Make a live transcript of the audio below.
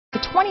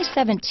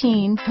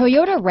2017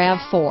 Toyota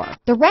RAV4.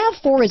 The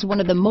RAV4 is one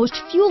of the most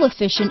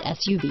fuel-efficient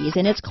SUVs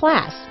in its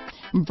class.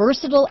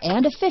 Versatile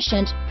and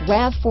efficient,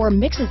 RAV4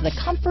 mixes the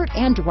comfort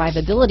and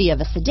drivability of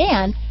a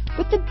sedan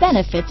with the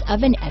benefits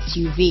of an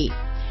SUV.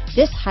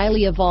 This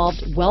highly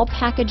evolved,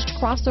 well-packaged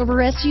crossover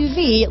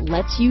SUV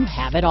lets you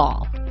have it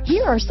all.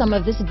 Here are some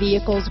of this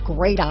vehicle's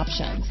great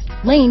options: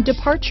 lane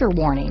departure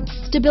warning,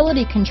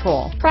 stability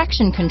control,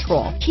 traction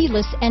control,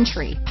 keyless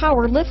entry,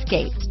 power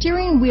liftgate,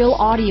 steering wheel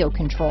audio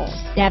controls,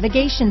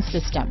 navigation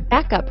system,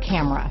 backup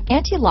camera,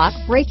 anti-lock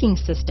braking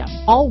system,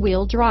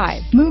 all-wheel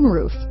drive,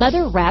 moonroof,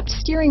 leather-wrapped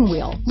steering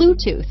wheel,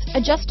 Bluetooth,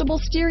 adjustable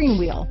steering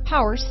wheel,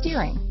 power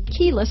steering,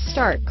 keyless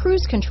start,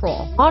 cruise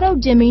control,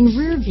 auto-dimming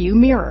rear view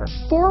mirror,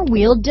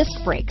 four-wheel disc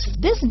brakes.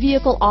 This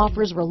vehicle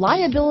offers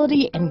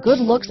reliability and good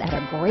looks at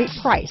a great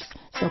price.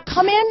 So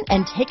come in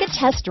and take a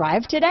test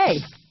drive today.